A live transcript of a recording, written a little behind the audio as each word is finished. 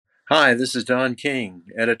Hi, this is Don King,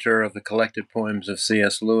 editor of the Collected Poems of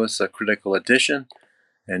C.S. Lewis, a critical edition,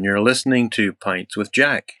 and you're listening to Pints with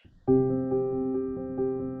Jack.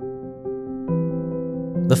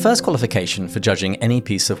 The first qualification for judging any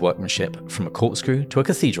piece of workmanship, from a corkscrew to a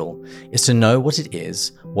cathedral, is to know what it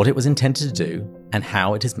is, what it was intended to do, and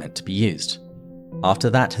how it is meant to be used. After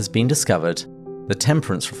that has been discovered, the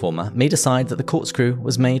temperance reformer may decide that the corkscrew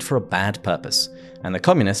was made for a bad purpose, and the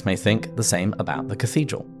communist may think the same about the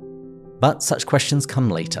cathedral. But such questions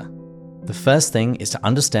come later. The first thing is to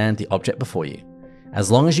understand the object before you.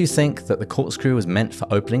 As long as you think that the corkscrew was meant for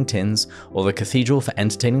opening tins or the cathedral for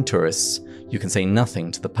entertaining tourists, you can say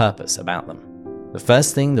nothing to the purpose about them. The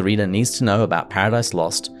first thing the reader needs to know about Paradise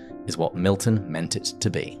Lost is what Milton meant it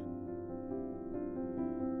to be.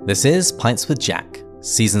 This is Pints with Jack,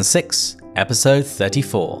 Season 6, Episode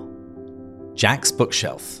 34. Jack's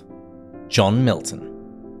Bookshelf. John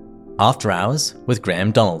Milton. After Hours with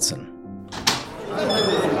Graeme Donaldson.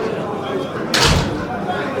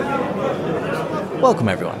 Welcome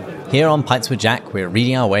everyone. Here on Pints with Jack, we're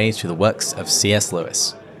reading our way through the works of C.S.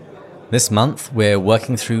 Lewis. This month, we're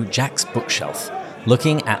working through Jack's Bookshelf,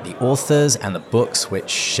 looking at the authors and the books which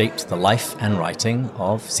shaped the life and writing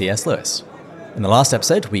of C.S. Lewis. In the last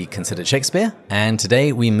episode, we considered Shakespeare, and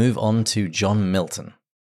today we move on to John Milton.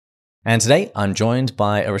 And today, I'm joined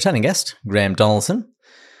by a returning guest, Graeme Donaldson.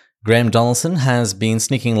 Graeme Donaldson has been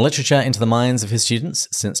sneaking literature into the minds of his students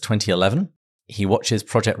since 2011. He watches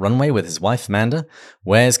Project Runway with his wife, Amanda,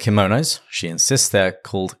 wears kimonos, she insists they're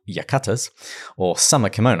called yukatas, or summer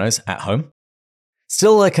kimonos, at home.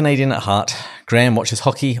 Still a Canadian at heart, Graeme watches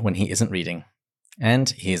hockey when he isn't reading.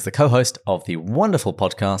 And he is the co-host of the wonderful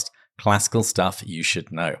podcast, Classical Stuff You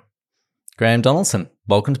Should Know. Graeme Donaldson,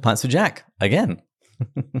 welcome to Pints with Jack, again.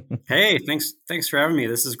 Hey, thanks for having me.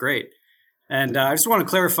 This is great. And I just want to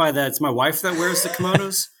clarify that it's my wife that wears the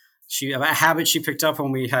kimonos. A habit she picked up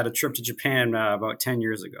when we had a trip to Japan about 10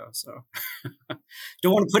 years ago. So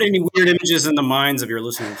don't want to put any weird images in the minds of your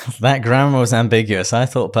listeners. That grammar was ambiguous. I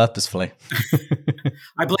thought purposefully.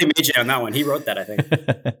 I blame AJ on that one. He wrote that, I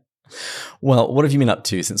think. Well, what have you been up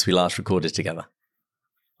to since we last recorded together?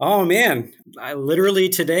 Oh, man. I literally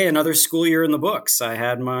today, another school year in the books. I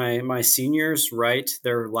had my seniors take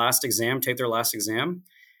their last exam.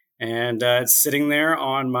 And it's sitting there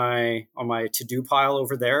on my to-do pile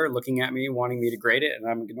over there, looking at me, wanting me to grade it, and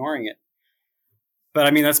I'm ignoring it. But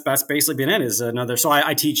I mean, that's basically been it. So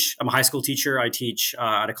I teach. I'm a high school teacher. I teach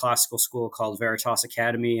at a classical school called Veritas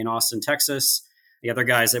Academy in Austin, Texas. The other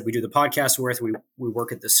guys that we do the podcast with, we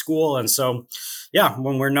work at this school, and so yeah,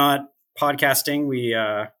 when we're not podcasting,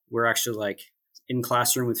 we're actually like in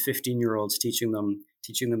classroom with 15-year-olds teaching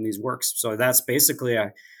them these works. So that's basically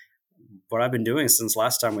what I've been doing since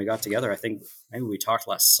last time we got together. I think maybe we talked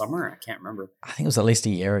last summer. I can't remember. I think it was at least a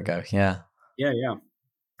year ago. Yeah. Yeah.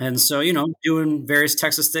 And so, doing various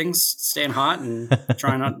Texas things, staying hot and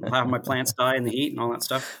trying not to have my plants die in the heat and all that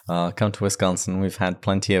stuff. Come to Wisconsin. We've had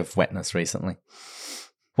plenty of wetness recently.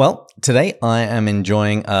 Well, today I am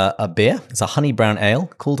enjoying a beer. It's a honey brown ale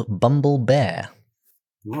called Bumble Bear.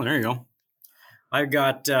 Oh, there you go. I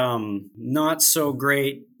got not so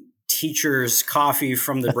great teacher's coffee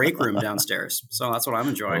from the break room downstairs. So that's what I'm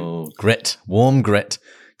enjoying. Oh, grit. Warm grit.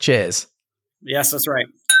 Cheers. Yes, that's right.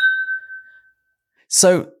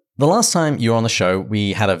 So the last time you were on the show,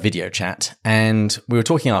 we had a video chat and we were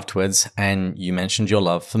talking afterwards and you mentioned your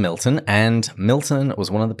love for Milton, and Milton was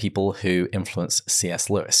one of the people who influenced C.S.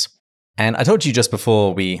 Lewis. And I told you just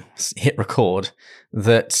before we hit record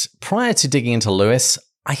that prior to digging into Lewis,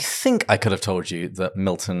 I think I could have told you that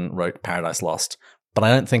Milton wrote Paradise Lost, but I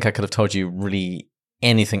don't think I could have told you really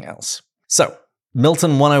anything else. So,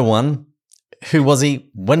 Milton 101, who was he?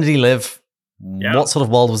 When did he live? Yeah. What sort of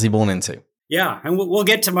world was he born into? Yeah, and we'll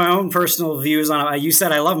get to my own personal views on it. You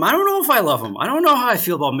said I love him. I don't know if I love him. I don't know how I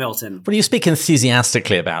feel about Milton. But you speak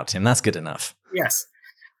enthusiastically about him. That's good enough. Yes.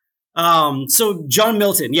 So John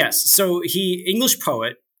Milton, yes. So English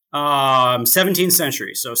poet, 17th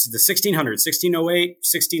century. So the 1600s, 1608,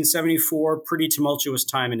 1674, pretty tumultuous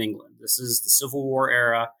time in England. This is the Civil War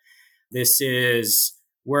era.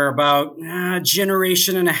 We're about a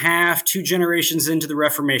generation and a half, 2 generations into the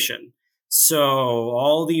Reformation. So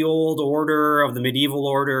all the old order of the medieval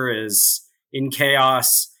order is in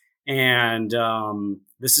chaos. And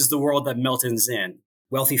this is the world that Milton's in.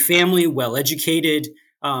 Wealthy family, well-educated,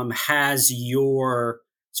 has your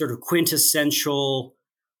sort of quintessential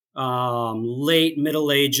late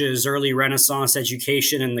Middle Ages, early Renaissance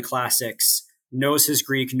education in the classics, knows his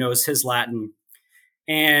Greek, knows his Latin,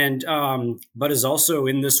 and but is also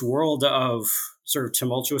in this world of sort of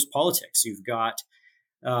tumultuous politics. You've got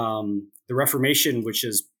the Reformation, which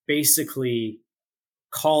is basically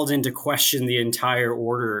called into question the entire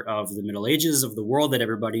order of the Middle Ages, of the world that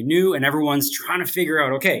everybody knew. And everyone's trying to figure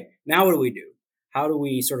out, okay, now what do we do? How do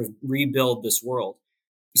we sort of rebuild this world?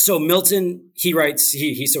 So Milton, he writes,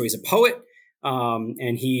 so he's a poet.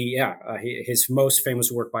 And his most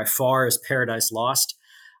famous work by far is Paradise Lost.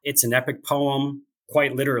 It's an epic poem,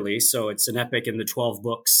 quite literally. So it's an epic in the 12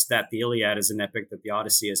 books that the Iliad is an epic, that the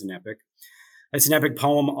Odyssey is an epic. It's an epic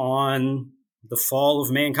poem on the fall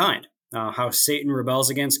of mankind. How Satan rebels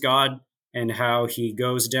against God and how he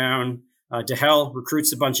goes down to hell,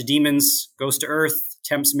 recruits a bunch of demons, goes to earth,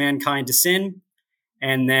 tempts mankind to sin.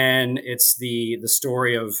 And then it's the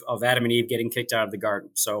story of Adam and Eve getting kicked out of the garden.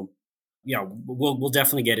 So, we'll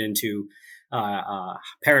definitely get into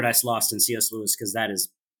Paradise Lost and C.S. Lewis, because that is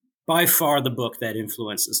by far the book that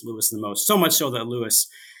influences Lewis the most. So much so that Lewis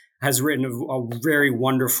has written a very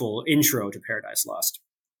wonderful intro to Paradise Lost.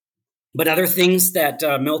 But other things that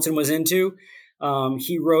Milton was into,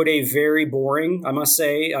 he wrote a very boring, I must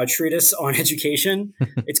say, treatise on education.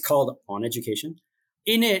 It's called On Education.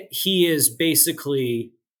 In it, he is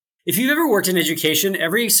basically, if you've ever worked in education,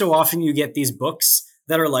 every so often you get these books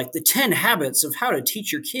that are like the 10 habits of how to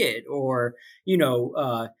teach your kid, or,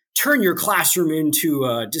 turn your classroom into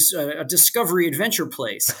a discovery adventure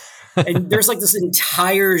place. And there's like this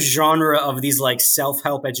entire genre of these like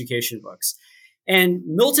self-help education books. And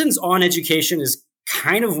Milton's On Education is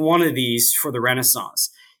kind of one of these for the Renaissance.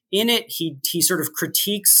 In it, he sort of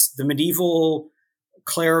critiques the medieval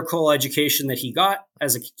clerical education that he got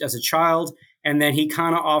as a child, and then he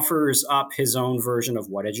kind of offers up his own version of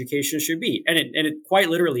what education should be. And it quite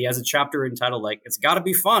literally has a chapter entitled like, it's got to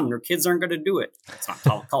be fun or kids aren't going to do it. It's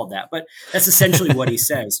not called that, but that's essentially what he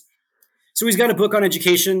says. So he's got a book on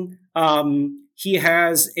education. He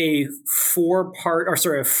has a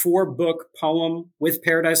 4-book poem with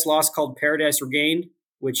Paradise Lost called Paradise Regained,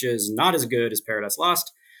 which is not as good as Paradise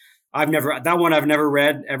Lost. I've never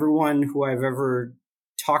read. Everyone who I've ever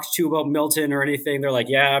talked to about Milton or anything, they're like,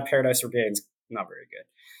 yeah, Paradise Regained's not very good.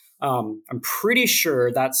 I'm pretty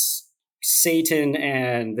sure that's Satan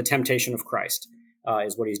and the temptation of Christ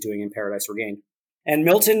is what he's doing in Paradise Regained. And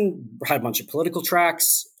Milton had a bunch of political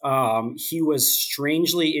tracts. He was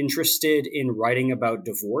strangely interested in writing about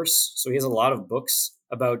divorce. So he has a lot of books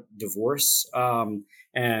about divorce.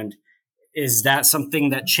 And is that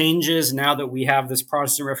something that changes now that we have this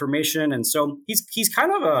Protestant Reformation? And so he's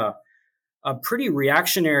kind of a pretty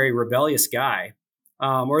reactionary, rebellious guy.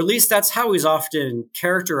 Or at least that's how he's often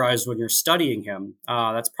characterized when you're studying him.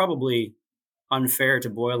 That's probably unfair to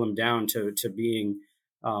boil him down to being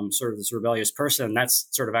sort of this rebellious person. And that's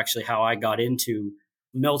sort of actually how I got into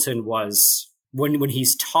Milton. Was when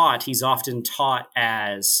he's taught, he's often taught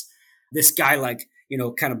as this guy, like,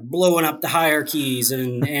 kind of blowing up the hierarchies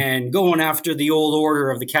and going after the old order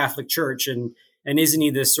of the Catholic Church. And isn't he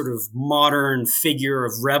this sort of modern figure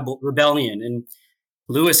of rebellion? And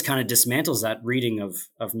Lewis kind of dismantles that reading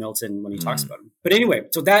of Milton when he talks about him. But anyway,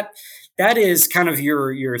 so that is kind of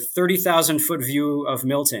your 30,000 foot view of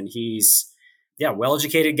Milton. He's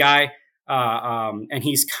well-educated guy. And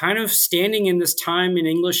he's kind of standing in this time in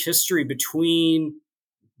English history between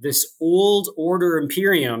this old order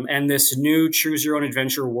imperium and this new choose your own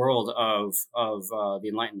adventure world of the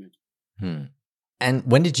Enlightenment. And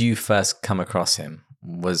when did you first come across him?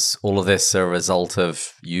 Was all of this a result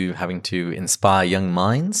of you having to inspire young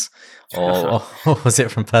minds, or was it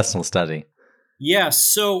from personal study? Yeah,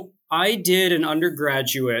 so I did an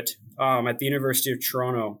undergraduate at the University of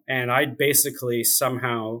Toronto, and I basically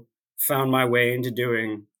somehow found my way into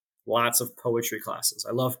doing lots of poetry classes.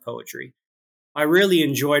 I love poetry. I really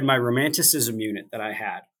enjoyed my Romanticism unit that I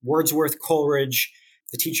had. Wordsworth, Coleridge,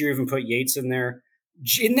 the teacher even put Yeats in there.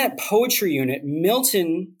 In that poetry unit,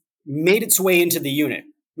 Milton made its way into the unit,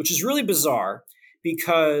 which is really bizarre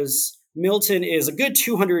because Milton is a good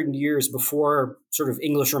 200 years before sort of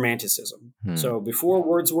English Romanticism. So before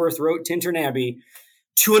Wordsworth wrote Tintern Abbey,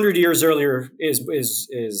 200 years earlier is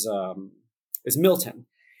Milton.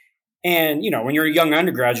 And, when you're a young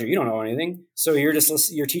undergraduate, you don't know anything. So your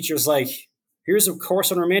teacher's like, here's a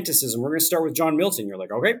course on Romanticism. We're going to start with John Milton. You're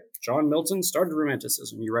like, okay, John Milton started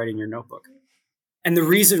Romanticism. You write in your notebook. And the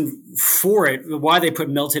reason for it, why they put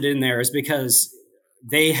Milton in there, is because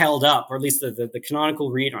they held up, or at least the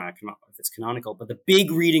canonical read, or not if it's canonical, but the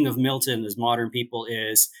big reading of Milton as modern people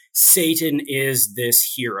is Satan is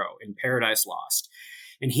this hero in Paradise Lost.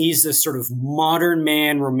 And he's this sort of modern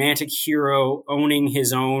man, romantic hero, owning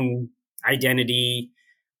his own identity,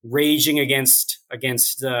 raging against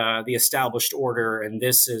the established order. And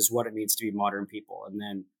this is what it means to be modern people. And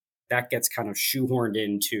then that gets kind of shoehorned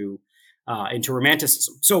into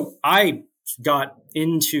Romanticism. So I got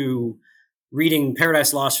into reading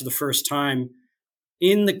Paradise Lost for the first time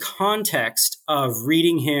in the context of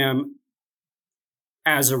reading him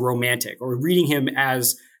as a romantic, or reading him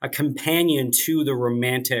as a companion to the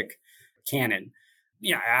romantic canon.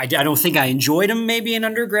 Yeah, I don't think I enjoyed him maybe in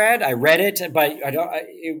undergrad. I read it, but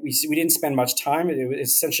we didn't spend much time. It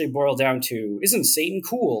essentially boiled down to, isn't Satan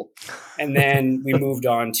cool? And then we moved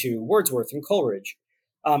on to Wordsworth and Coleridge.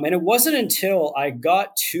 And it wasn't until I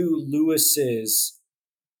got to Lewis's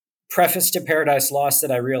preface to Paradise Lost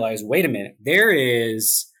that I realized, wait a minute, there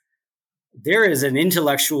is an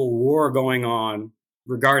intellectual war going on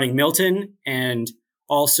regarding Milton, and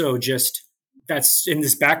also just that's in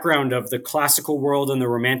this background of the classical world and the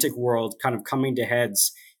romantic world kind of coming to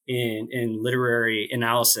heads in literary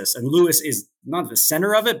analysis. And Lewis is not the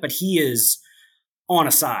center of it, but he is on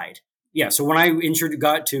a side. Yeah. So when I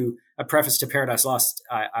got to a preface to Paradise Lost,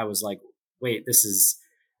 I was like, wait, this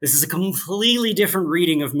is a completely different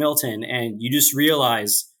reading of Milton. And you just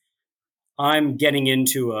realize I'm getting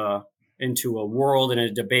into a world and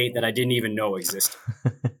a debate that I didn't even know existed.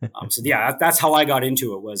 So yeah, that's how I got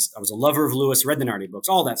into it. I was a lover of Lewis, read the Narnia books,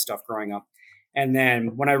 all that stuff growing up. And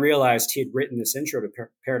then when I realized he had written this intro to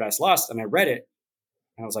Paradise Lost, and I read it,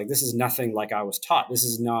 and I was like, this is nothing like I was taught. This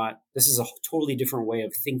is a totally different way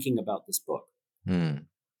of thinking about this book. And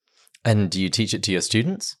do you teach it to your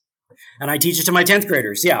students? And I teach it to my 10th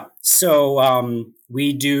graders. Yeah. So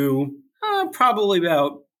we do probably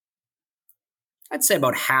I'd say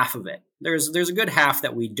about half of it. There's a good half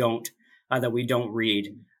that we don't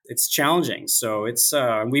read. It's challenging. So it's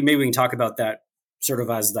we can talk about that sort of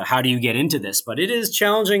as the how do you get into this, but it is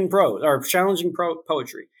challenging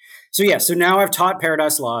poetry. So yeah, so now I've taught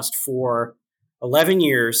Paradise Lost for 11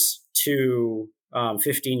 years to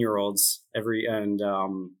 15-year-olds and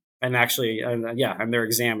their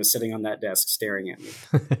exam is sitting on that desk staring at me.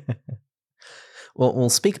 Well, we'll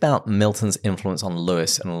speak about Milton's influence on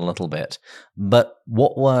Lewis in a little bit, but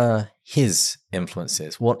what were his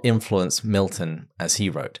influences? What influenced Milton as he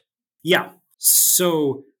wrote? Yeah.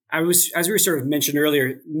 So as we sort of mentioned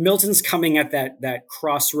earlier, Milton's coming at that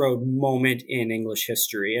crossroad moment in English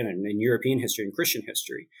history and in European history and Christian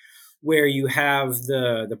history, where you have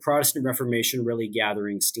the Protestant Reformation really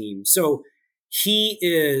gathering steam. So he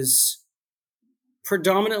is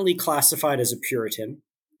predominantly classified as a Puritan.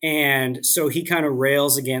 And so he kind of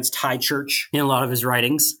rails against high church in a lot of his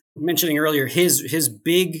writings. Mentioning earlier, his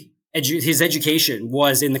education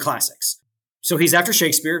was in the classics. So he's after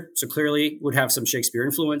Shakespeare, so clearly would have some Shakespeare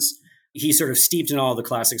influence. He's sort of steeped in all the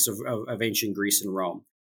classics of ancient Greece and Rome.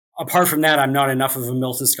 Apart from that, I'm not enough of a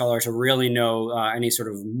Milton scholar to really know any sort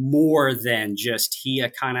of more than just he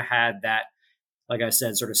kind of had that, like I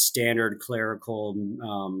said, sort of standard clerical,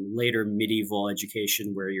 later medieval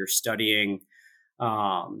education where you're studying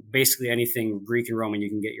basically anything Greek and Roman you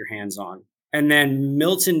can get your hands on. And then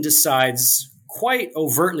Milton decides quite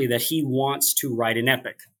overtly that he wants to write an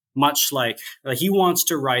epic, much like he wants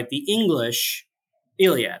to write the English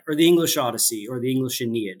Iliad or the English Odyssey or the English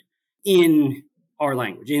Aeneid in our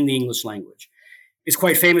language, in the English language. He's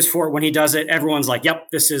quite famous for it. When he does it, everyone's like, yep,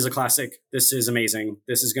 this is a classic. This is amazing.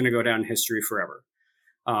 This is going to go down in history forever.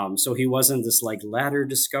 So he wasn't this like latter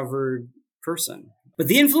discovered person. But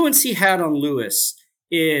the influence he had on Lewis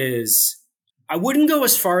is, I wouldn't go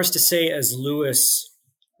as far as to say as Lewis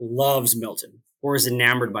loves Milton or is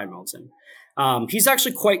enamored by Milton. He's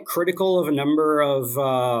actually quite critical of a number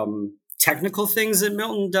of technical things that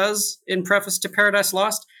Milton does in Preface to Paradise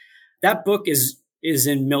Lost. That book is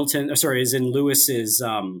in Lewis's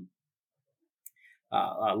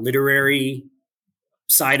literary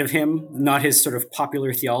side of him, not his sort of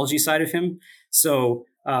popular theology side of him. So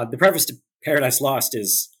the Preface to Paradise Lost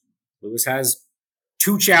is Lewis has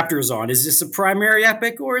 2 chapters on, is this a primary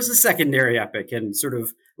epic or is it a secondary epic? And sort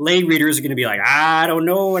of lay readers are going to be like, I don't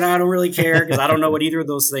know, and I don't really care because I don't know what either of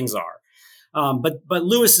those things are. But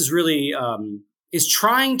Lewis is really is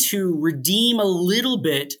trying to redeem a little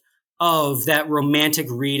bit of that romantic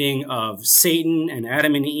reading of Satan and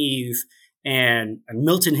Adam and Eve and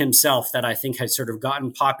Milton himself that I think has sort of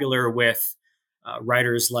gotten popular with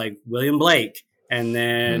writers like William Blake. And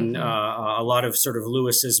then a lot of sort of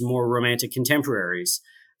Lewis's more romantic contemporaries.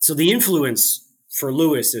 So the influence for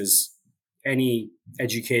Lewis is any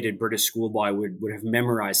educated British schoolboy would have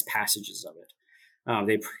memorized passages of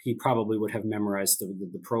it. He probably would have memorized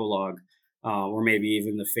the prologue, or maybe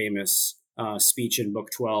even the famous speech in Book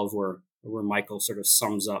 12 where Michael sort of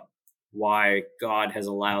sums up why God has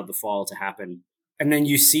allowed the fall to happen. And then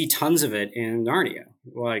you see tons of it in Narnia,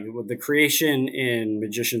 like with the creation in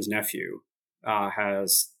Magician's Nephew.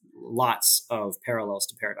 Has lots of parallels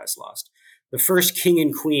to Paradise Lost. the first king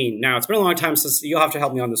and queen. Now, it's been a long time since, you'll have to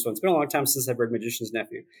help me on this one. It's been a long time since I've read Magician's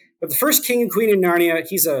Nephew. But the first king and queen in Narnia,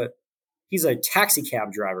 he's a taxi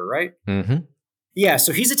cab driver, right? Mm-hmm. Yeah,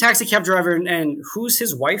 so he's a taxi cab driver, and who's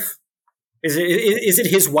his wife? Is it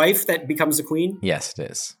his wife that becomes the queen? Yes,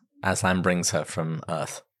 it is. Aslan brings her from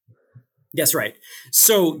Earth. That's right.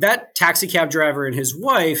 So that taxi cab driver and his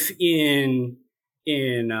wife in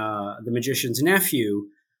The Magician's Nephew,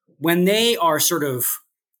 when they are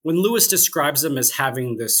when Lewis describes them as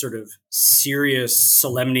having this sort of serious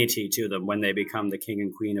solemnity to them when they become the king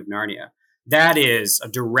and queen of Narnia, that is a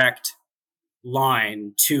direct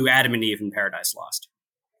line to Adam and Eve in Paradise Lost.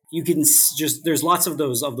 You can there's lots of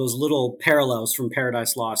those little parallels from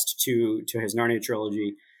Paradise Lost to his Narnia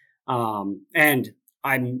trilogy, and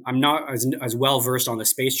I'm not as well versed on the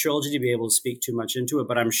space trilogy to be able to speak too much into it,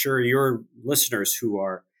 but I'm sure your listeners, who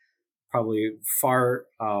are probably far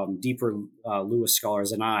deeper Lewis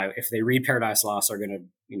scholars than I, if they read Paradise Lost, are going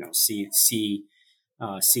to see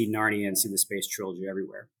Narnia and see the space trilogy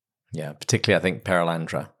everywhere. Yeah, particularly I think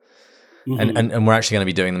Paralandra. Mm-hmm. And we're actually going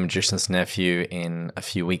to be doing The Magician's Nephew in a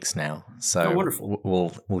few weeks now, so wonderful.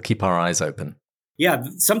 We'll keep our eyes open. Yeah,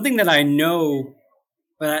 something that I know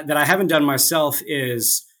that I haven't done myself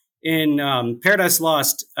is in Paradise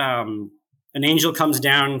Lost. An angel comes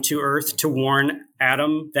down to Earth to warn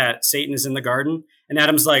Adam that Satan is in the garden, and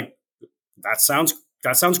Adam's like, "That sounds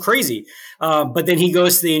crazy." But then he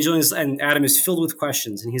goes to the angel, and Adam is filled with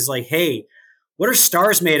questions, and he's like, "Hey, what are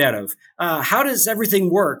stars made out of? How does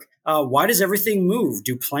everything work? Why does everything move?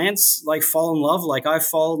 Do plants fall in love like I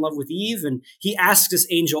fall in love with Eve?" And he asks this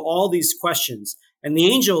angel all these questions. And the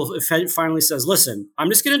angel finally says, "Listen, I'm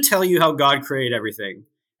just going to tell you how God created everything."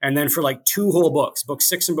 And then for 2 whole books, book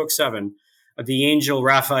 6 and book 7, the angel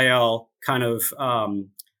Raphael kind of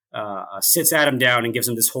sits Adam down and gives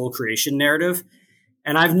him this whole creation narrative.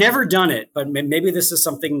 And I've never done it, but maybe this is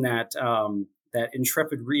something that that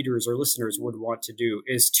intrepid readers or listeners would want to do,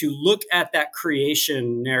 is to look at that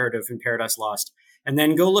creation narrative in Paradise Lost and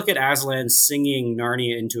then go look at Aslan singing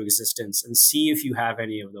Narnia into existence and see if you have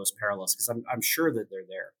any of those parallels, because I'm sure that they're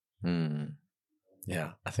there.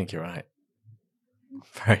 Yeah, I think you're right.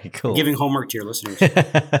 Very cool. Giving homework to your listeners. Yeah,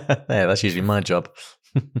 that's usually my job.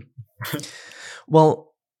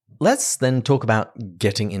 Well, let's then talk about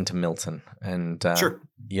getting into Milton. And sure.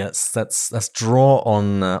 Yes, let's draw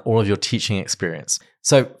on all of your teaching experience.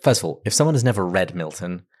 So, first of all, if someone has never read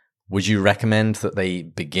Milton, would you recommend that they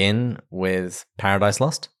begin with Paradise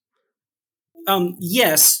Lost?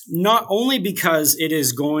 Yes, not only because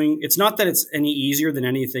it's not that it's any easier than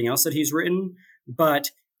anything else that he's written,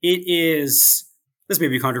 but it is, this may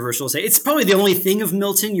be controversial to say, it's probably the only thing of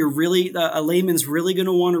Milton you're really, a layman's really going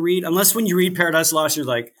to want to read, unless when you read Paradise Lost, you're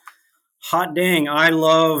like, hot dang, I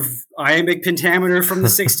love iambic pentameter from the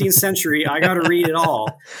 16th century. I got to read it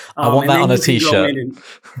all. I want that on a t-shirt.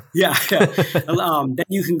 Yeah. Then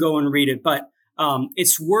you can go and read it. But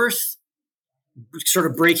it's worth sort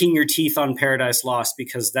of breaking your teeth on Paradise Lost,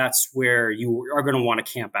 because that's where you are going to want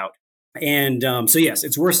to camp out. And so, yes,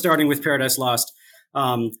 it's worth starting with Paradise Lost.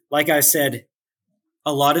 Like I said,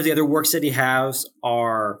 a lot of the other works that he has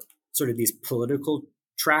are sort of these political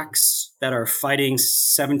tracks that are fighting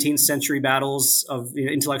 17th century battles of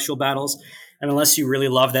intellectual battles. And unless you really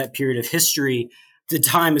love that period of history, the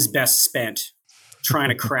time is best spent trying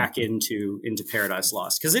to crack into Paradise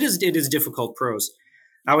Lost, because it is difficult prose.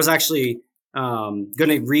 I was actually going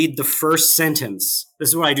to read the first sentence. This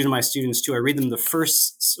is what I do to my students too. I read them the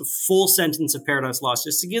first full sentence of Paradise Lost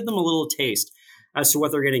just to give them a little taste as to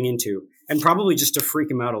what they're getting into, and probably just to freak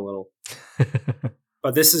them out a little.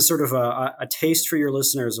 But this is sort of a taste for your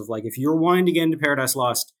listeners of, if you're wanting to get into Paradise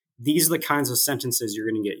Lost, these are the kinds of sentences you're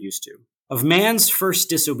going to get used to. Of man's first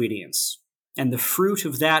disobedience, and the fruit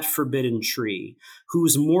of that forbidden tree,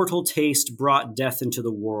 whose mortal taste brought death into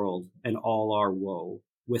the world and all our woe,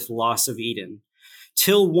 with loss of Eden,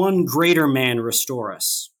 till one greater man restore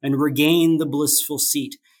us, and regain the blissful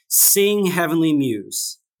seat, sing heavenly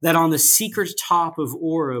muse, that on the secret top of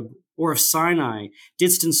Oreb or of Sinai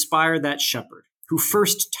didst inspire that shepherd, who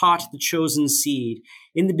first taught the chosen seed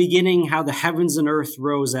in the beginning how the heavens and earth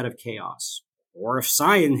rose out of chaos. Or if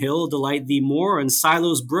Sion hill delight thee more, and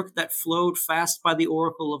Silo's brook that flowed fast by the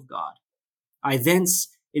oracle of God, I thence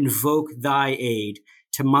invoke thy aid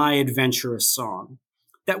to my adventurous song,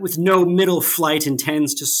 that with no middle flight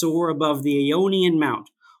intends to soar above the Aeonian mount,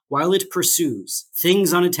 while it pursues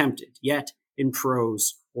things unattempted, yet in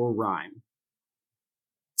prose or rhyme.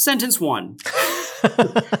 Sentence 1.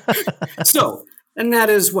 So, and that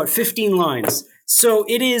is 15 lines. So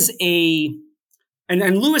it is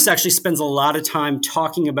And Lewis actually spends a lot of time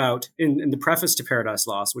talking about, in the preface to Paradise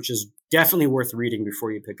Lost, which is definitely worth reading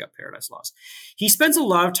before you pick up Paradise Lost. He spends a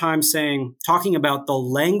lot of time talking about the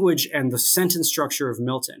language and the sentence structure of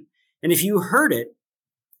Milton. And if you heard it,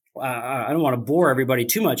 I don't want to bore everybody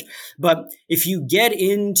too much, but if you get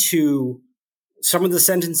into some of the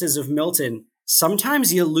sentences of Milton,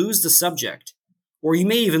 sometimes you lose the subject, or you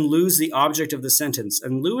may even lose the object of the sentence.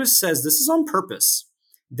 And Lewis says this is on purpose.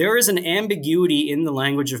 There is an ambiguity in the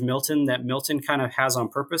language of Milton that Milton kind of has on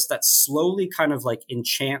purpose that slowly kind of like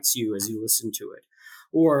enchants you as you listen to it.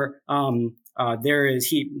 Or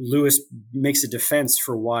Lewis makes a defense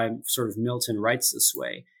for why sort of Milton writes this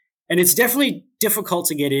way. And it's definitely difficult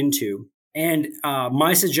to get into. And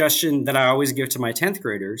my suggestion that I always give to my 10th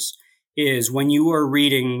graders is when you are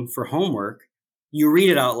reading for homework, you read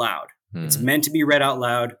it out loud. It's meant to be read out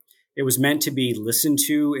loud. It was meant to be listened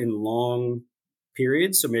to in long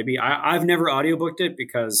periods. So maybe I've never audiobooked it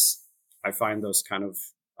because I find those kind of,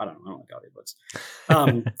 I don't like audiobooks.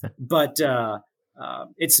 But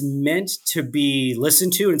it's meant to be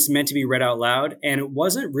listened to and it's meant to be read out loud. And it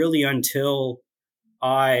wasn't really until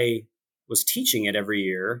I was teaching it every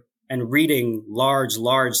year and reading large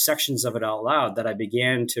sections of it out loud that I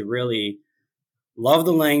began to really love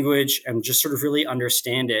the language and just sort of really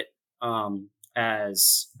understand it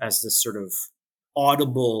as this sort of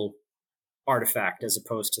audible artifact as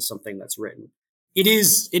opposed to something that's written. It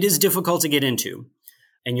is difficult to get into,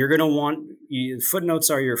 and you're going to footnotes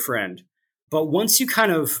are your friend. But once you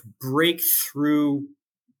kind of break through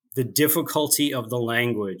the difficulty of the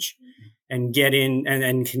language and get in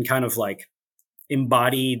and can kind of like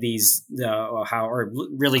embody or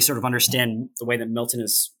really sort of understand the way that Milton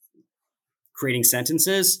is creating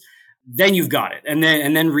sentences, then you've got it. And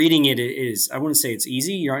then reading it is, I wouldn't say it's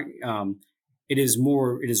easy. It is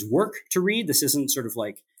work to read. This isn't sort of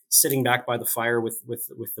like sitting back by the fire with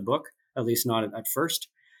the book, at least not at first.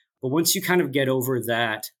 But once you kind of get over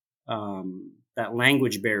that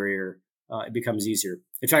language barrier, it becomes easier.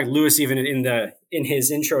 In fact, Lewis, even in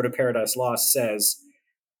his intro to Paradise Lost, says,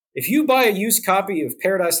 if you buy a used copy of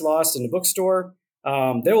Paradise Lost in a bookstore,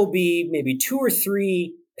 there will be maybe 2 or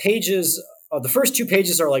 3 pages. The first 2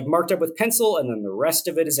 pages are like marked up with pencil, and then the rest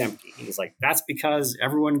of it is empty. He's like, that's because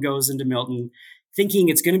everyone goes into Milton thinking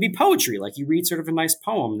it's going to be poetry, like you read sort of a nice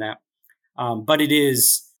poem but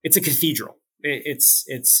it's a cathedral.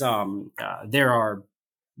 There are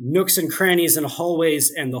nooks and crannies and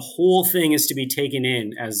hallways, and the whole thing is to be taken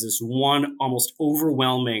in as this one almost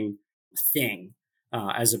overwhelming thing,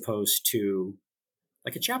 as opposed to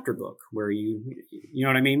like a chapter book where you know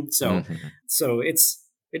what I mean? So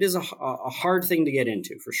it is a hard thing to get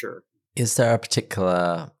into for sure. Is there a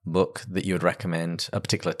particular book that you would recommend, a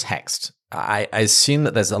particular text? I assume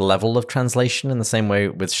that there's a level of translation in the same way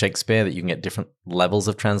with Shakespeare that you can get different levels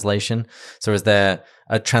of translation. So is there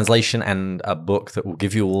a translation and a book that will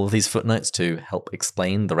give you all of these footnotes to help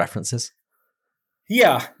explain the references?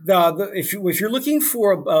 Yeah. If you're looking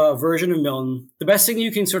for a version of Milton, the best thing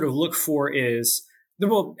you can sort of look for is,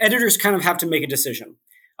 editors kind of have to make a decision.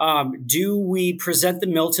 Do we present the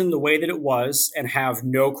Milton the way that it was and have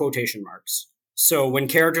no quotation marks? So when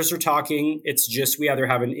characters are talking, it's just we either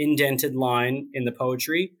have an indented line in the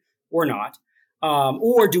poetry or not.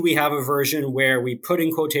 Or do we have a version where we put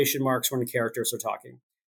in quotation marks when the characters are talking?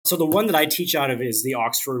 So the one that I teach out of is the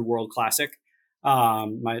Oxford World Classic.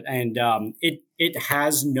 It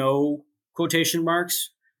has no quotation marks,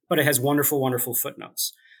 but it has wonderful, wonderful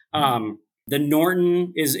footnotes. The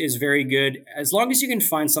Norton is very good as long as you can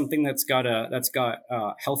find something that's got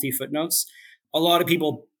healthy footnotes. A lot of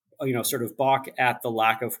people, sort of balk at the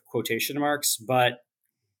lack of quotation marks, but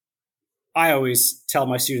I always tell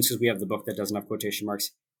my students, because we have the book that doesn't have quotation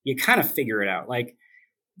marks, you kind of figure it out. Like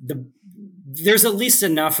there's at least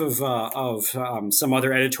enough of some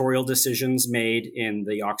other editorial decisions made in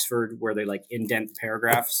the Oxford where they like indent the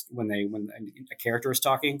paragraphs when a character is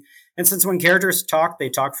talking. And since when characters talk,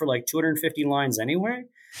 they talk for like 250 lines anyway.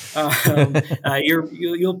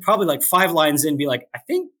 You'll probably like 5 lines in be like, I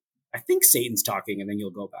think Satan's talking, and then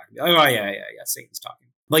you'll go back and be like, oh yeah, Satan's talking.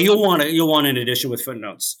 But you'll want an edition with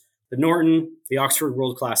footnotes. The Norton, the Oxford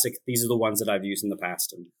World Classic, these are the ones that I've used in the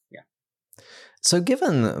past, and yeah. So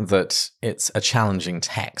given that it's a challenging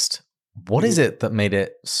text, what is it that made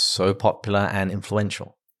it so popular and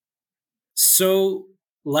influential? So,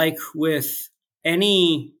 like with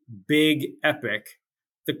any big epic,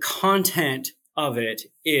 the content of it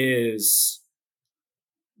is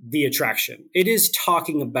the attraction. It is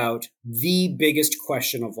talking about the biggest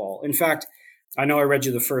question of all. In fact, I know I read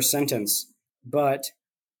you the first sentence, but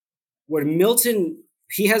when Milton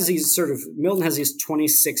Milton has these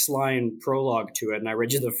 26-line prologue to it, and I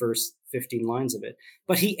read you the first 15 lines of it.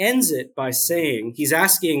 But he ends it by saying, he's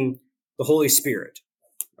asking the Holy Spirit,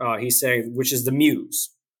 he's saying, which is the muse.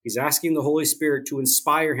 He's asking the Holy Spirit to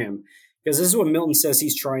inspire him, because this is what Milton says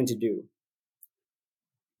he's trying to do.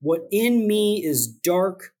 What in me is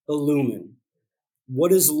dark, illumine.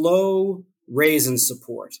 What is low, raise and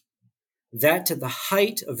support. That to the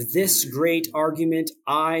height of this great argument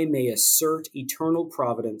I may assert eternal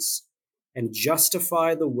providence and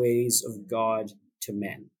justify the ways of God to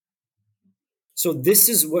men. So this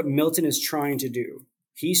is what Milton is trying to do.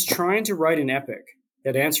 He's trying to write an epic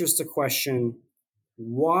that answers the question,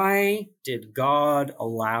 why did God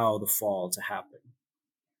allow the fall to happen?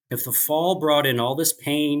 If the fall brought in all this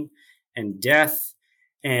pain and death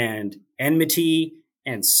and enmity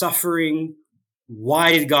and suffering,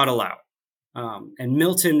 why did God allow it? And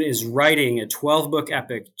Milton is writing a 12-book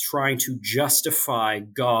epic trying to justify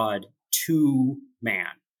God to man,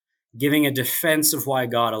 giving a defense of why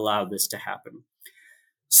God allowed this to happen.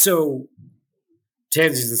 So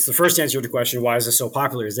the first answer to the question, why is this so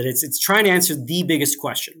popular, is that it's trying to answer the biggest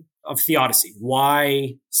question of theodicy.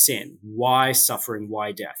 Why sin? Why suffering?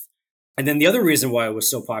 Why death? And then the other reason why it was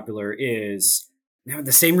so popular is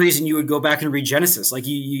the same reason you would go back and read Genesis. Like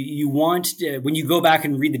you want, when you go back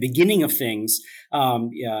and read the beginning of things,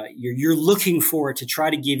 you're looking for it to try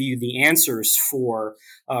to give you the answers for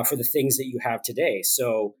the things that you have today.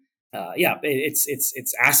 So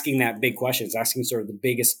it's asking that big question. It's asking sort of the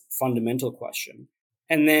biggest fundamental question.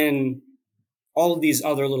 And then all of these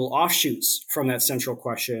other little offshoots from that central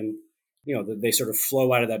question, they sort of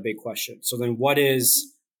flow out of that big question. So then what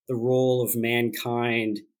is the role of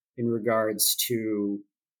mankind in regards to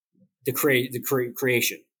the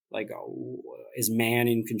creation? Like, is man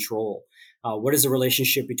in control? What is the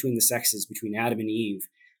relationship between the sexes, between Adam and Eve?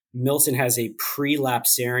 Milton has a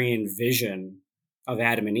prelapsarian vision of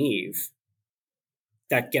Adam and Eve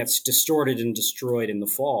that gets distorted and destroyed in the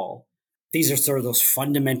fall. These are sort of those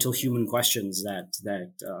fundamental human questions that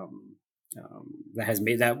has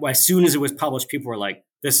made that, as soon as it was published, people were like,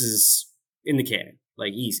 this is in the canon,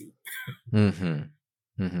 like easy. Mm-hmm.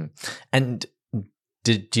 Mm-hmm. And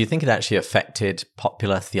do you think it actually affected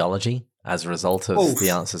popular theology as a result of the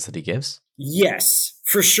answers that he gives? Yes,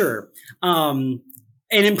 for sure. And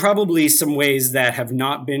in probably some ways that have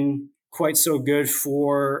not been quite so good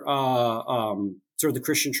for sort of the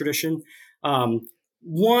Christian tradition.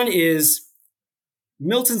 One is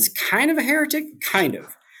Milton's kind of a heretic, kind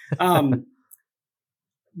of.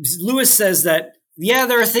 Lewis says that,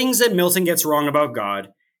 there are things that Milton gets wrong about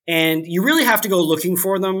God, and you really have to go looking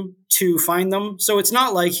for them to find them. So it's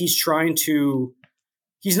not like he's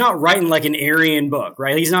not writing like an Arian book,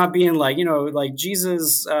 right? He's not being like, like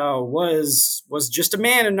Jesus was just a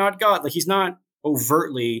man and not God. Like he's not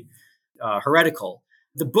overtly heretical.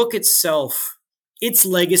 The book itself, its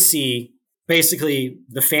legacy, basically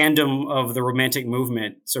the fandom of the Romantic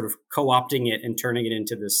movement sort of co-opting it and turning it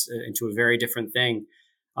into a very different thing,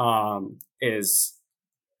 is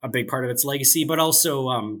a big part of its legacy. But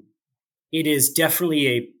also, it is definitely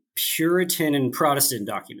a Puritan and Protestant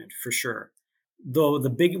document for sure. Though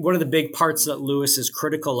one of the big parts that Lewis is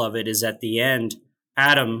critical of it is at the end,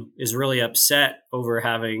 Adam is really upset over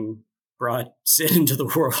having brought sin into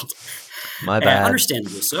the world. My bad.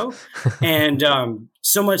 Understandably so. And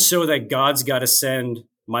so much so that God's got to send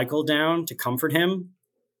Michael down to comfort him.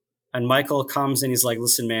 And Michael comes and he's like,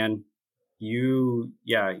 listen, man, what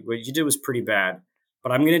you did was pretty bad.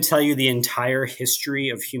 But I'm going to tell you the entire history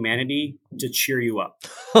of humanity to cheer you up.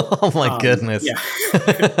 Oh, my goodness. Yeah.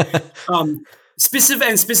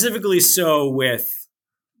 Specifically so with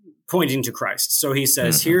pointing to Christ. So he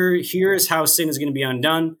says, here is how sin is going to be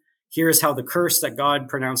undone. Here is how the curse that God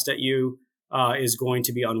pronounced at you is going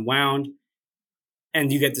to be unwound.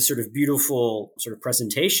 And you get this sort of beautiful sort of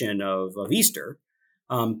presentation of Easter.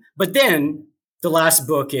 But then the last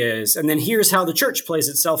book is, and then here's how the church plays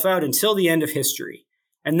itself out until the end of history.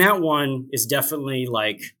 And that one is definitely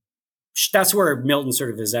like, that's where Milton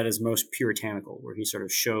sort of is at his most puritanical, where he sort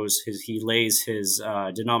of he lays his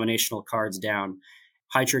denominational cards down.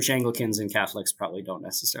 High Church Anglicans and Catholics probably don't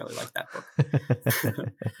necessarily like that book.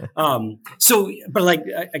 But like,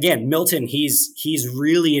 again, Milton, he's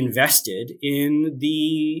really invested in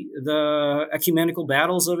the ecumenical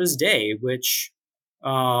battles of his day, which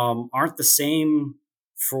aren't the same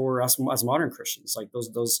for us as modern Christians. Like those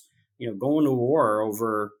going to war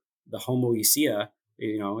over the homoousia,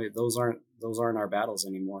 those aren't our battles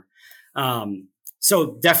anymore.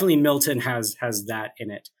 So definitely Milton has that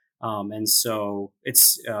in it. And so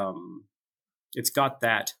it's got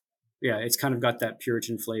that it's kind of got that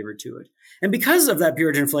Puritan flavor to it. And because of that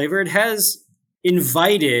Puritan flavor, it has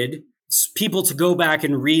invited people to go back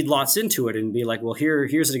and read lots into it and be like, well,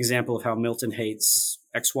 here's an example of how Milton hates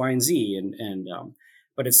X, Y, and Z.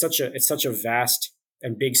 But it's such a vast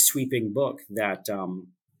and big sweeping book that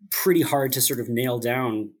pretty hard to sort of nail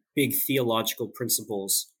down big theological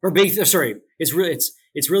principles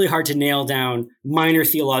it's really hard to nail down minor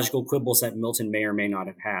theological quibbles that Milton may or may not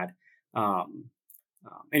have had.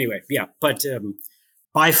 But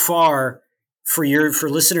by far, for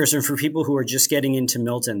listeners and for people who are just getting into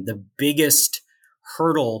Milton, the biggest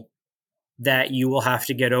hurdle that you will have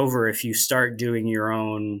to get over if you start doing your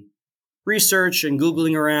own research and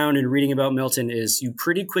Googling around and reading about Milton is you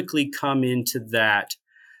pretty quickly come into that.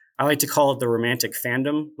 I like to call it the romantic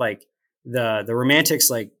fandom, like the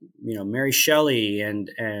romantics, like, Mary Shelley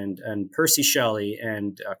and Percy Shelley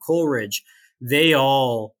and Coleridge. They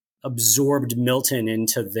all absorbed Milton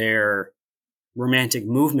into their romantic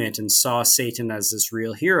movement and saw Satan as this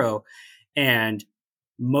real hero. And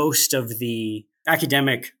most of the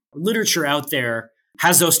academic literature out there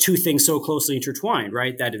has those two things so closely intertwined,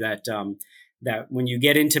 right? That when you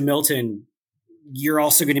get into Milton, you're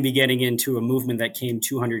also going to be getting into a movement that came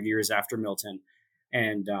 200 years after Milton.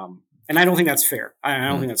 And I don't think that's fair. I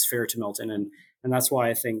don't think that's fair to Milton. And that's why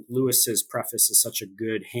I think Lewis's preface is such a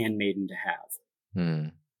good handmaiden to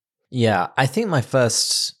have. Yeah, I think my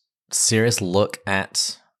first serious look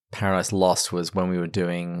at Paradise Lost was when we were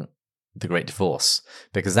doing The Great Divorce,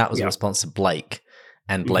 because that was a response to Blake.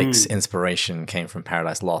 And Blake's inspiration came from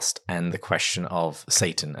Paradise Lost and the question of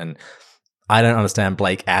Satan. And I don't understand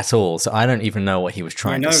Blake at all, so I don't even know what he was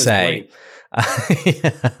trying to say.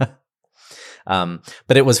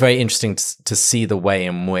 But it was very interesting to see the way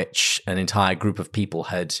in which an entire group of people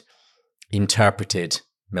had interpreted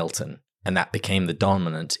Milton, and that became the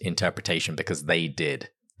dominant interpretation because they did.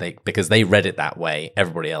 Because they read it that way,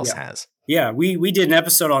 everybody else has. Yeah, we did an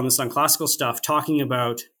episode on this on Classical Stuff talking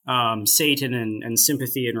about Satan and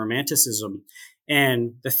sympathy and romanticism.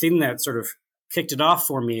 And the thing that sort of kicked it off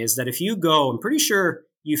for me is that if you go, I'm pretty sure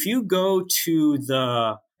if you go to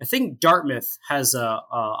I think Dartmouth has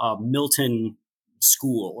a Milton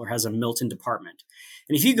school or has a Milton department.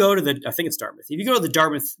 And if you go to I think it's Dartmouth, if you go to the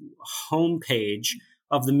Dartmouth homepage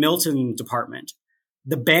of the Milton department,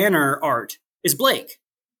 the banner art is Blake.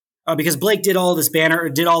 Because Blake did all this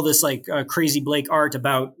crazy Blake art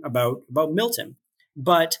about Milton.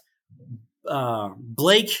 But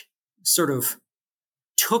Blake sort of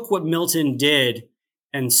took what Milton did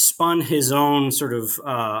and spun his own sort of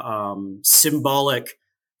symbolic,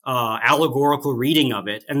 allegorical reading of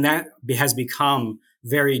it, and that has become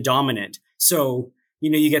very dominant. So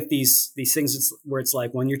you get these things where it's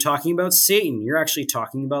like when you're talking about Satan, you're actually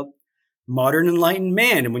talking about modern enlightened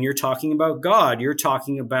man, and when you're talking about God, you're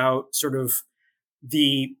talking about sort of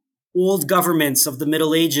the old governments of the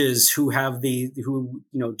Middle Ages who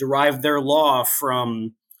derive their law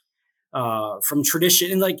from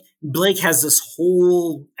tradition. And like Blake has this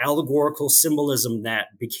whole allegorical symbolism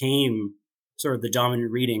that became sort of the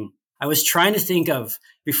dominant reading. I was trying to think of,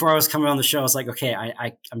 before I was coming on the show, I was like, okay,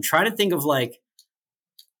 I'm trying to think of like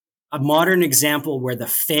a modern example where the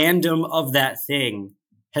fandom of that thing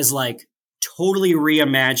has like totally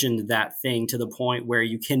reimagined that thing to the point where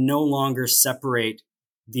you can no longer separate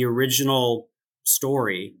the original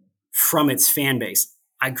story from its fan base.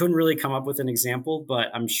 I couldn't really come up with an example, but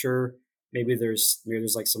I'm sure maybe there's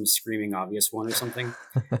like some screaming obvious one or something.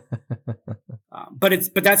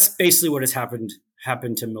 But that's basically what has happened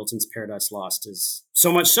to Milton's Paradise Lost, is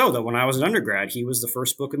so much so that when I was an undergrad, he was the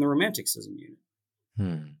first book in the Romanticism unit.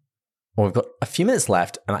 Well, we've got a few minutes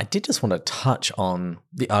left, and I did just want to touch on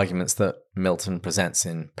the arguments that Milton presents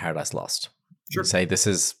in Paradise Lost. Sure. You say this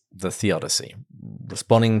is the theodicy,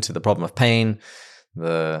 responding to the problem of pain,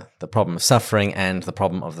 the problem of suffering, and the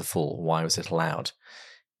problem of the fall. Why was it allowed?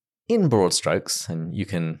 In broad strokes, and you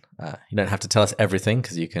don't have to tell us everything,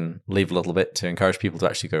 because you can leave a little bit to encourage people to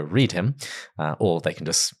actually go read him, or they can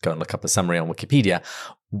just go and look up a summary on Wikipedia.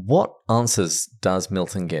 What answers does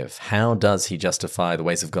Milton give? How does he justify the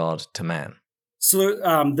ways of God to man? So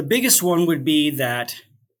the biggest one would be that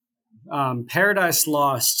Paradise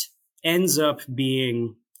Lost ends up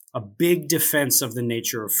being a big defense of the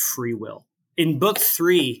nature of free will. In book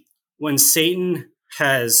 3, when Satan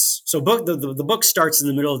the book starts in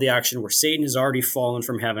the middle of the action where Satan has already fallen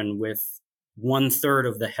from heaven with 1/3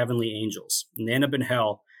 of the heavenly angels, and they end up in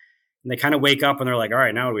hell. And they kind of wake up and they're like, all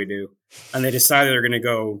right, now what do we do? And they decide they're going to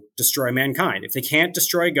go destroy mankind. If they can't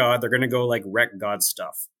destroy God, they're going to go like wreck God's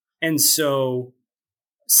stuff. And so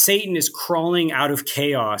Satan is crawling out of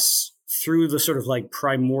chaos through the sort of like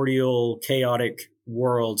primordial chaotic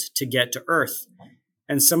world to get to earth.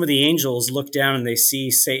 And some of the angels look down and they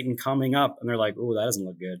see Satan coming up and they're like, oh, that doesn't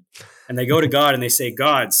look good. And they go to God and they say,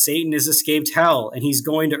 God, Satan has escaped hell and he's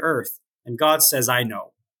going to earth. And God says, I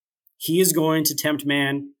know. He is going to tempt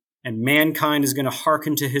man and mankind is going to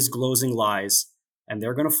hearken to his glozing lies and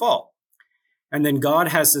they're going to fall. And then God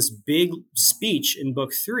has this big speech in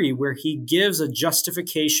book 3 where he gives a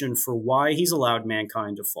justification for why he's allowed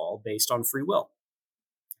mankind to fall based on free will.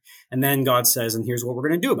 And then God says, and here's what we're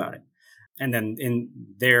going to do about it. And then in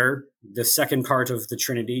there, the second part of the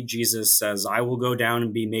Trinity, Jesus says, I will go down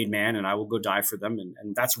and be made man and I will go die for them.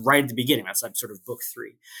 And that's right at the beginning. That's like sort of book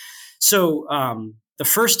 3. So the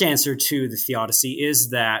first answer to the theodicy is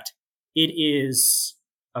that it is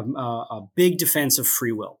a big defense of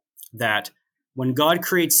free will, that when God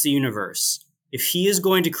creates the universe, if he is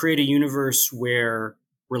going to create a universe where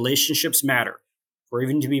relationships matter, or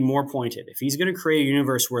even to be more pointed, if he's going to create a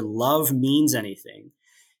universe where love means anything,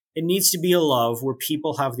 it needs to be a love where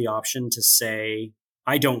people have the option to say,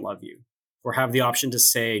 I don't love you, or have the option to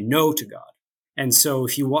say no to God. And so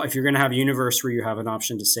if you're going to have a universe where you have an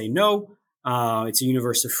option to say no, it's a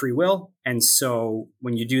universe of free will. And so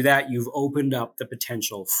when you do that, you've opened up the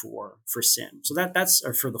potential for sin. So that's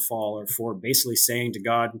for the fall, or for basically saying to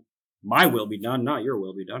God, my will be done, not your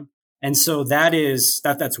will be done. And so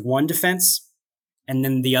that's one defense. And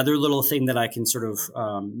then the other little thing that I can sort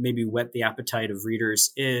of maybe whet the appetite of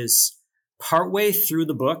readers is partway through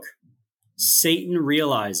the book, Satan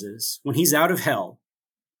realizes when he's out of hell,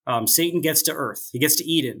 Satan gets to earth, he gets to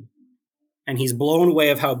Eden, and he's blown away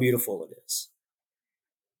of how beautiful it is.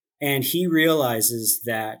 And he realizes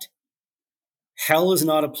that hell is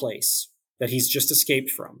not a place that he's just escaped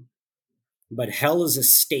from, but hell is a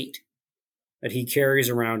state that he carries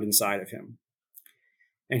around inside of him.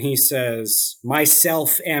 And he says,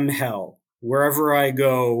 myself am hell. Wherever I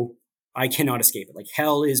go, I cannot escape it. Like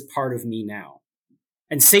hell is part of me now.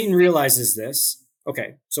 And Satan realizes this.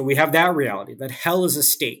 Okay, so we have that reality, that hell is a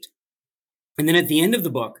state. And then at the end of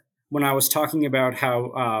the book, when I was talking about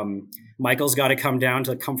how Michael's got to come down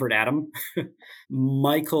to comfort Adam,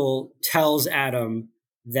 Michael tells Adam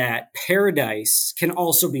that paradise can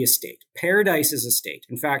also be a state. Paradise is a state.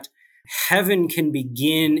 In fact, heaven can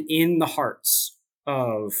begin in the hearts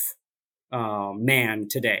of man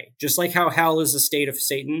today. Just like how hell is a state of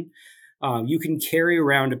Satan, you can carry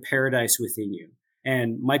around a paradise within you.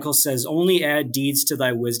 And Michael says, only add deeds to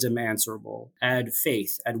thy wisdom answerable. Add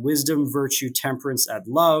faith, add wisdom, virtue, temperance, add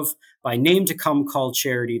love. By name to come called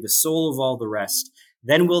charity, the soul of all the rest.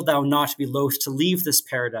 Then wilt thou not be loath to leave this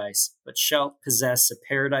paradise, but shalt possess a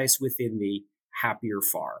paradise within thee, happier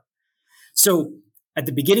far. So at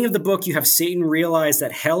the beginning of the book, you have Satan realize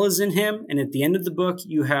that hell is in him. And at the end of the book,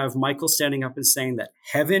 you have Michael standing up and saying that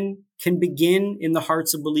heaven can begin in the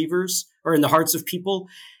hearts of believers, or in the hearts of people.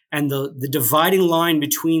 And the dividing line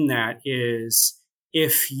between that is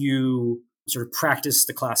if you sort of practice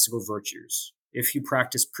the classical virtues, if you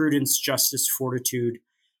practice prudence, justice, fortitude,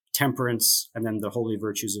 temperance, and then the holy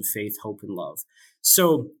virtues of faith, hope, and love.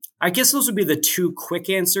 So I guess those would be the two quick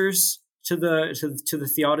answers to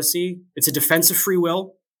the theodicy. It's a defense of free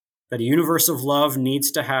will, that a universe of love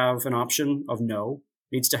needs to have an option of no,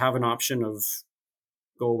 needs to have an option of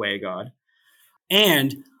go away, God.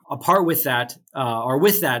 And apart with that,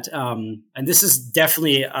 and this is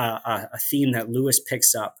definitely a theme that Lewis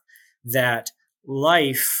picks up, that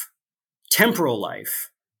life, temporal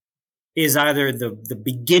life, is either the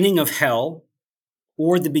beginning of hell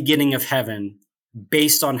or the beginning of heaven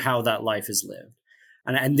based on how that life is lived.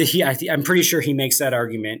 And I'm pretty sure he makes that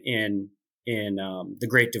argument in The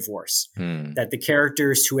Great Divorce, that the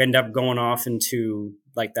characters who end up going off into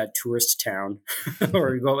like that tourist town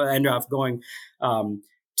or end up going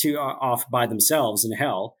off by themselves in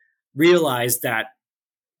hell, realize that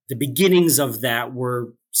the beginnings of that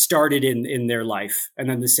were started in their life. And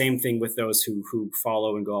then the same thing with those who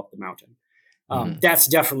follow and go up the mountain. That's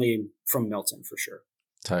definitely from Milton for sure.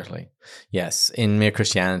 Totally. Yes. In Mere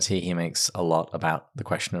Christianity, he makes a lot about the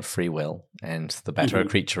question of free will, and the better a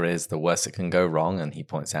creature is, the worse it can go wrong. And he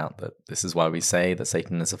points out that this is why we say that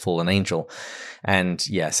Satan is a fallen angel. And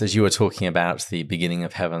yes, as you were talking about the beginning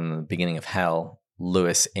of heaven, the beginning of hell,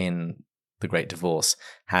 Lewis in The Great Divorce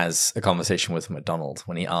has a conversation with MacDonald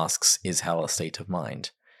when he asks, is hell a state of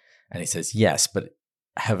mind? And he says, yes, but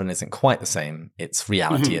heaven isn't quite the same. It's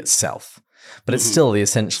reality itself. But it's still the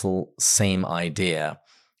essential same idea,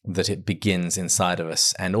 that it begins inside of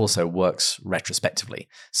us and also works retrospectively,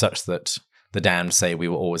 such that the damned say we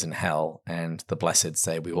were always in hell and the blessed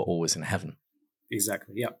say we were always in heaven.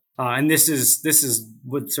 Exactly. Yeah. And this is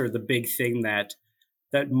what sort of the big thing that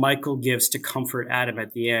Michael gives to comfort Adam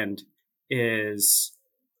at the end, is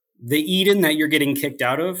the Eden that you're getting kicked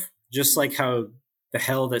out of, just like how the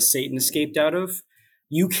hell that Satan escaped out of,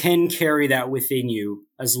 you can carry that within you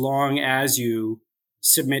as long as you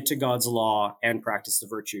submit to God's law and practice the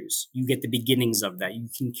virtues. You get the beginnings of that. You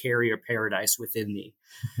can carry a paradise within thee.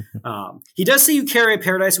 He does say you carry a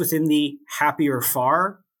paradise within thee, happier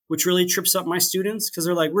far, which really trips up my students because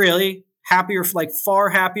they're like, really? Happier, like far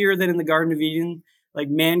happier than in the Garden of Eden? Like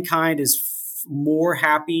mankind is more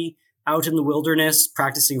happy out in the wilderness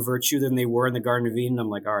practicing virtue than they were in the Garden of Eden. I'm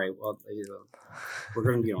like, all right, well, we're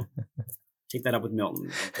going to, take that up with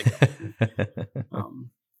Milton.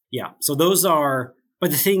 Yeah. So those are,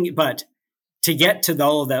 but to get to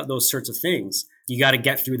all of that, those sorts of things, you got to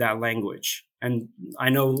get through that language. And I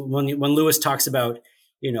know when Lewis talks about,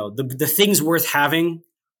 the things worth having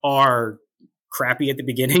are crappy at the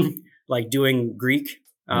beginning, like doing Greek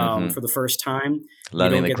for the first time.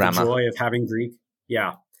 Learning the grammar. The joy of having Greek.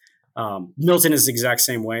 Yeah. Milton is the exact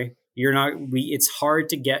same way. It's hard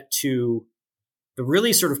to get to the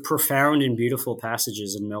really sort of profound and beautiful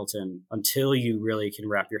passages in Milton until you really can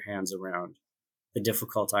wrap your hands around the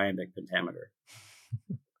difficult iambic pentameter.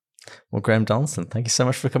 Well, Graeme Donaldson, thank you so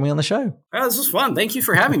much for coming on the show. This was fun. Thank you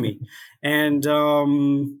for having me. And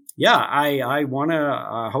I want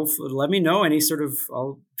to hopefully let me know any sort of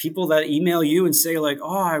people that email you and say like,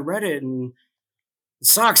 oh, I read it and it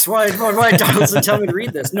sucks. Why Donaldson tell me to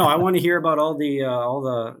read this? No, I want to hear about all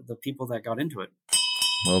the people that got into it.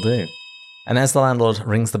 Will do. And as the landlord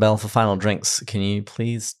rings the bell for final drinks, can you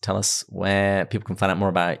please tell us where people can find out more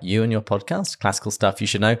about you and your podcast, Classical Stuff You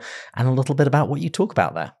Should Know, and a little bit about what you talk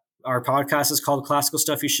about there? Our podcast is called Classical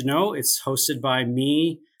Stuff You Should Know. It's hosted by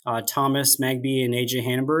me, Thomas Magby, and AJ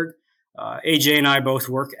Hannenberg. AJ and I both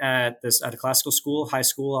work at a classical school, high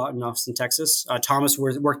school out in Austin, Texas. Thomas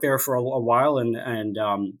worked there for a while and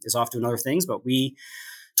is off doing other things, but we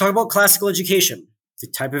talk about classical education. The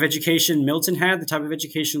type of education Milton had, the type of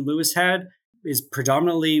education Lewis had, is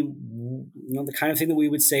predominantly, the kind of thing that we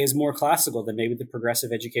would say is more classical than maybe the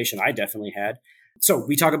progressive education I definitely had. So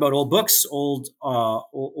we talk about old books, old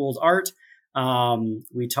art.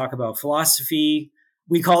 We talk about philosophy.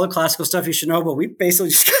 We call it Classical Stuff You Should Know, but we basically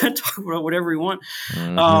just kind of talk about whatever we want.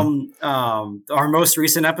 Our most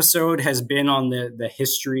recent episode has been on the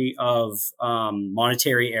history of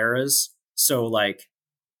monetary eras. So like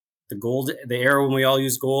the era when we all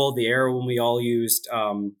used gold, the era when we all used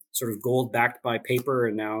sort of gold backed by paper,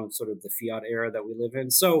 and now sort of the fiat era that we live in.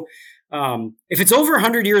 So if it's over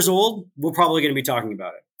 100 years old, we're probably going to be talking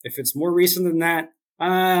about it. If it's more recent than that,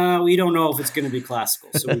 we don't know if it's going to be classical.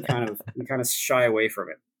 So we kind of shy away from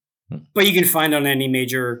it. But you can find on any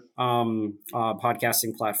major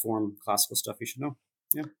podcasting platform, Classical Stuff You Should Know.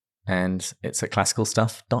 Yeah. And it's at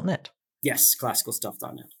classicalstuff.net. Yes,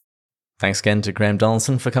 classicalstuff.net. Thanks again to Graeme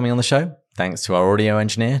Donaldson for coming on the show. Thanks to our audio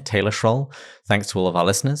engineer, Taylor Schroll. Thanks to all of our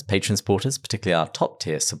listeners, patron supporters, particularly our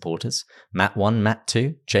top-tier supporters. Matt 1, Matt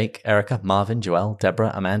 2, Jake, Erica, Marvin, Joelle,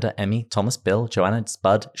 Deborah, Amanda, Emmy, Thomas, Bill, Joanna,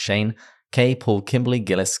 Spud, Shane, Kay, Paul, Kimberly,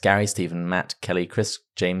 Gillis, Gary, Stephen, Matt, Kelly, Chris,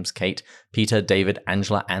 James, Kate, Peter, David,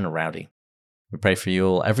 Angela, and Rowdy. We pray for you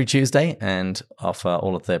all every Tuesday and offer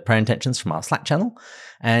all of the prayer intentions from our Slack channel.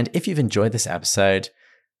 And if you've enjoyed this episode,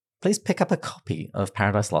 please pick up a copy of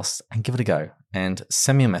Paradise Lost and give it a go, and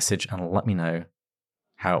send me a message and let me know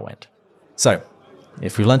how it went. So,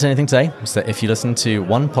 if we've learned anything today, it's that if you listen to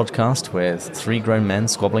one podcast with 3 grown men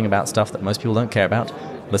squabbling about stuff that most people don't care about,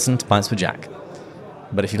 listen to Pints with Jack.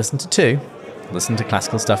 But if you listen to 2, listen to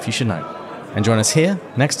Classical Stuff You Should Know. And join us here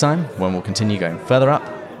next time when we'll continue going further up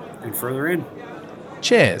and further in.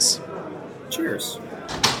 Cheers. Cheers.